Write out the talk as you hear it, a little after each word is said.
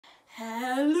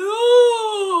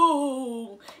Hello!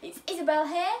 It's Isabel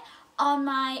here on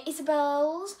my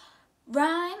Isabel's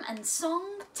Rhyme and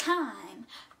Song Time.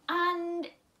 And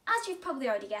as you've probably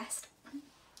already guessed,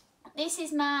 this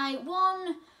is my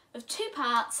one of two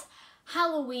parts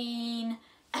Halloween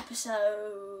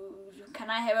episode.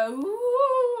 Can I hear a woo?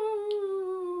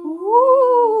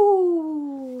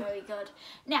 Ooh. Very good.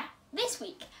 Now, this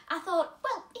week I thought,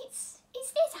 well, it's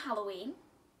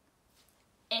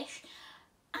Halloween-ish.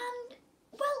 And,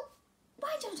 well,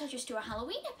 why don't I just do a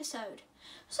Halloween episode?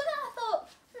 So then I thought,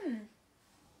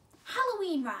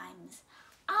 Halloween rhymes.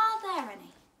 Are there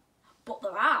any? But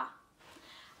there are,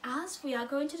 as we are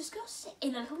going to discuss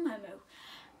in a little memo.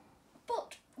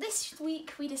 But this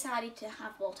week we decided to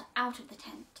have Walter out of the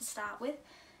tent to start with.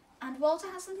 And Walter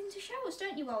has something to show us,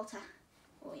 don't you, Walter?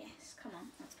 Oh yes, come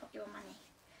on, let's put you on my knee.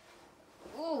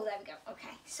 Oh, there we go.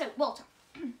 Okay, so Walter,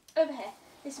 over here,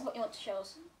 this is what you want to show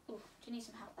us. Oh, do you need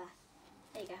some help there?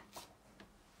 There you go.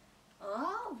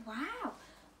 Oh, wow.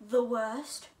 The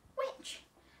Worst Witch.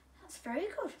 That's very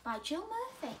good, by Jill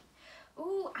Murphy.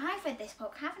 Oh, I've read this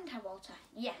book, haven't I, Walter?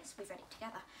 Yes, we've read it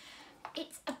together.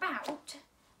 It's about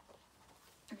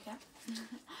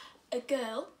a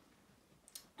girl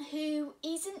who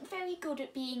isn't very good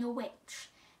at being a witch,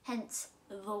 hence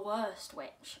the worst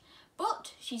witch.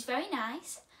 But she's very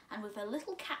nice, and with her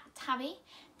little cat Tabby,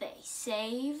 they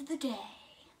save the day.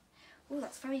 Oh,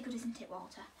 that's very good, isn't it,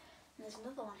 Walter? And there's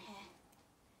another one here.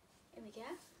 Here we go.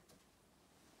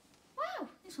 Wow,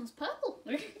 this one's purple.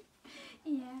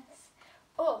 Yes.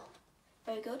 Oh,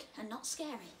 very good, and not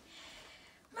scary.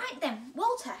 Right then,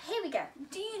 Walter, here we go.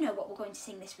 Do you know what we're going to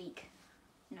sing this week?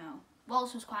 No.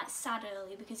 Walter was quite sad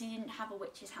earlier because he didn't have a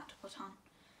witch's hat to put on.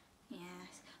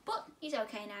 Yes. But he's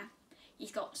okay now.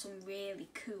 He's got some really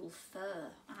cool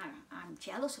fur. I'm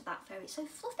jealous of that fur. It's so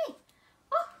fluffy.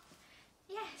 Oh,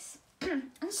 yes.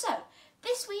 And so,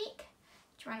 this week,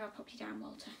 do you mind if I pop you down,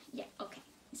 Walter? Yeah, okay.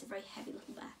 He's a very heavy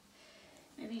little bear.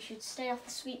 Maybe you should stay off the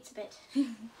sweets a bit.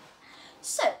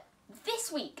 So,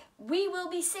 this week, we will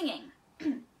be singing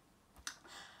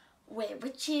We're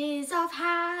Witches of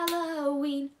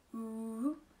Halloween.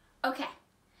 Ooh. Okay,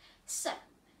 so,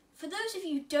 for those of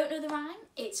you who don't know the rhyme,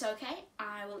 it's okay,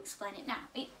 I will explain it now.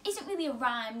 It isn't really a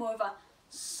rhyme, more of a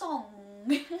song.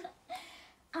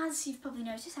 As you've probably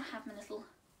noticed, I have my little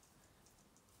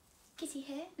kitty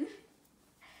here.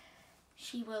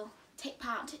 She will take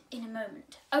part in a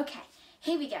moment. Okay,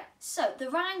 here we go. So,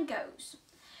 the rhyme goes,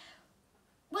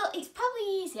 well, it's probably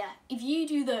easier if you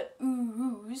do the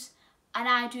oohs and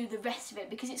I do the rest of it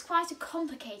because it's quite a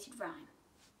complicated rhyme.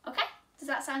 Okay? Does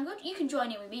that sound good? You can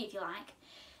join in with me if you like.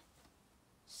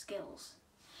 Skills.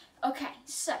 Okay,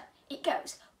 so it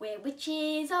goes. We're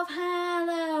witches of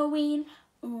Halloween.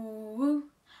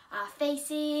 Ooh. Our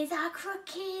faces are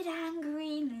crooked and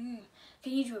green. Ooh.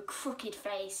 Can you do a crooked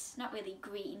face? Not really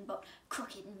green, but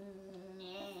crooked.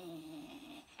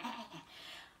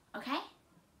 Okay?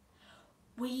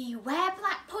 We wear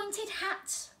black pointed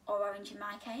hats, or orange in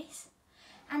my case,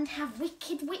 and have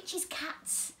wicked witches'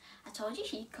 cats. I told you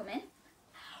she'd come in.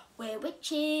 We're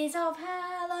witches of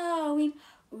Halloween.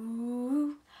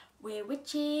 Ooh, we're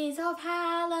witches of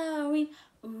Halloween.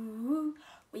 Ooh,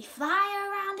 we fly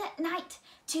around at night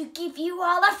to give you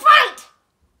all a fright.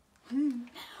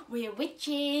 We're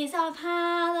witches of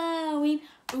Halloween.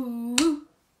 Ooh.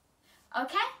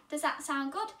 Okay, does that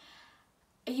sound good?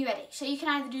 Are you ready? So you can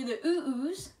either do the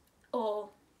ooh-oohs or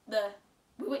the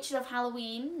we're witches of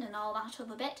Halloween and all that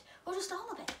other bit, or just all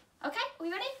of it. Okay, are we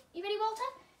ready? You ready, Walter?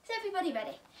 Is everybody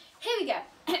ready? Here we go.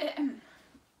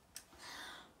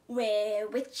 We're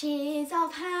witches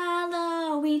of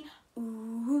Halloween.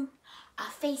 Ooh,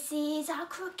 our faces are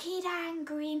crooked and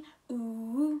green.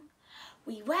 Ooh,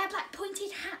 we wear black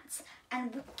pointed hats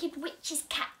and wicked witches'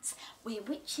 cats. We're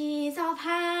witches of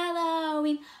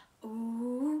Halloween.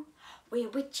 Ooh, we're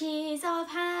witches of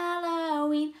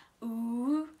Halloween.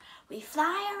 Ooh, we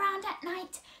fly around at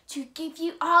night to give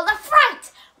you all a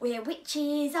fright. We're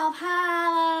witches of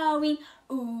Halloween.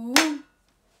 Ooh.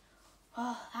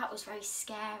 Oh, that was very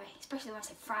scary, especially when I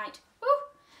said fright. Woo,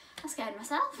 I scared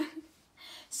myself.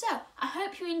 So, I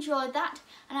hope you enjoyed that,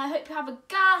 and I hope you have a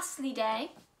ghastly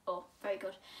day. Oh, very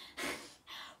good.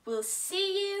 We'll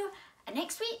see you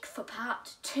next week for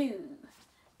part 2.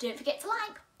 Don't forget to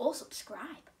like or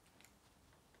subscribe.